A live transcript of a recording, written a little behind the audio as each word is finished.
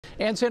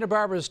And Santa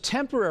Barbara's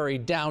temporary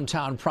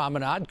downtown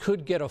promenade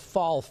could get a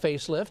fall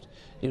facelift.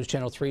 News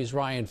Channel 3's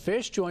Ryan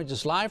Fish joins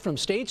us live from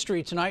State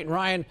Street tonight. And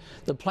Ryan,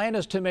 the plan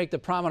is to make the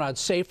promenade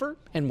safer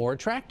and more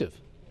attractive.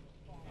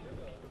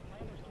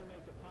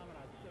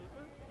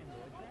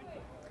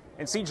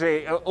 And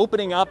CJ,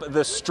 opening up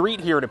the street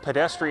here to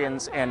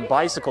pedestrians and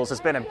bicycles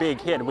has been a big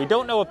hit. We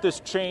don't know if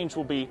this change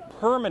will be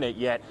permanent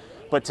yet,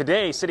 but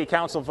today City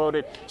Council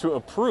voted to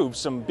approve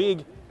some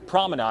big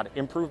promenade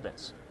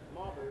improvements.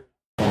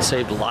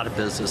 Saved a lot of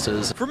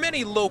businesses. For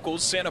many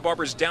locals, Santa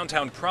Barbara's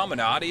downtown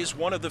promenade is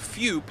one of the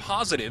few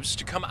positives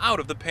to come out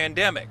of the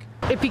pandemic.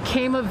 It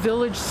became a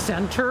village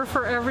center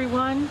for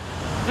everyone,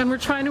 and we're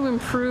trying to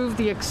improve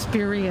the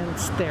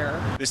experience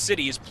there. The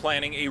city is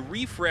planning a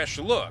refresh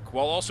look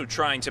while also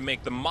trying to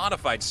make the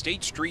modified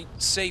State Street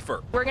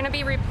safer. We're going to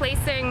be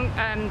replacing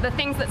the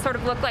things that sort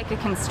of look like a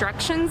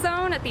construction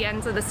zone at the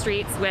ends of the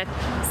streets with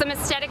some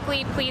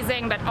aesthetically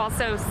pleasing but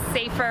also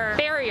safer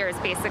barriers,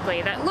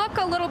 basically, that look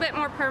a little bit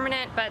more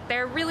permanent, but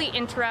they're really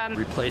interim.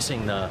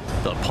 Replacing the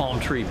palm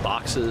tree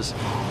boxes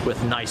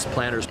with nice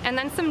planters. And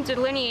then some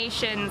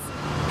delineations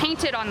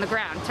painted on the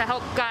ground to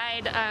help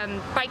guide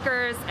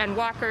bikers and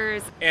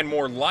walkers. And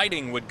more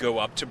lighting would go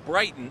up to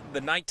brighten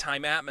the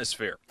nighttime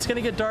atmosphere. It's going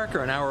to get darker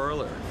an hour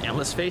earlier. And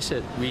let's face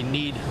it, we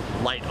need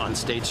light on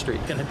State Street.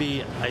 It's going to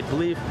be, I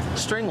believe,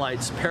 string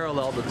lights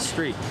parallel to the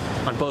street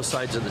on both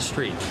sides of the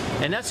street.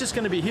 And that's just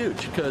going to be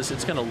huge because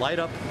it's going to light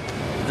up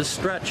this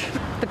stretch.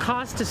 The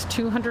cost is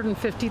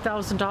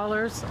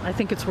 $250,000. I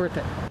think it's worth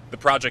it. The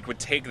project would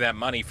take that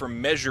money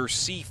from Measure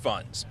C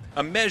funds,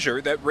 a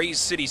measure that raised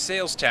city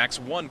sales tax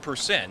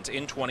 1%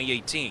 in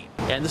 2018.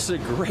 And this is a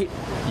great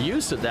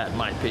use of that, in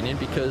my opinion,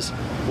 because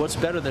what's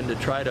better than to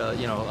try to,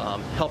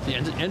 help the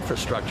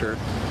infrastructure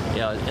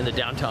in the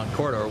downtown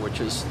corridor,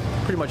 which is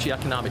pretty much the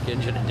economic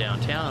engine in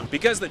downtown.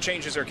 Because the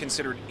changes are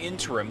considered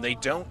interim, they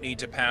don't need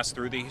to pass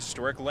through the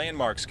Historic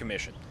Landmarks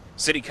Commission.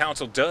 City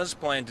Council does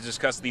plan to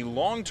discuss the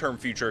long-term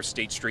future of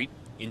State Street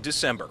in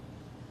December.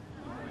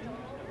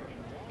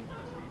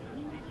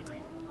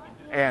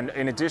 And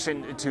in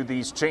addition to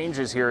these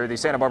changes here, the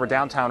Santa Barbara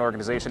Downtown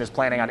Organization is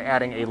planning on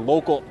adding a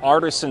local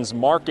artisans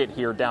market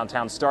here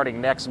downtown starting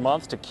next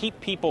month to keep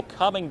people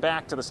coming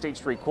back to the State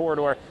Street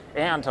corridor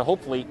and to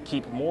hopefully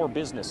keep more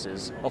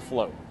businesses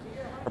afloat.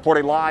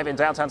 Reporting live in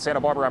downtown Santa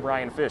Barbara, I'm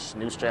Ryan Fish,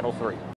 News Channel 3.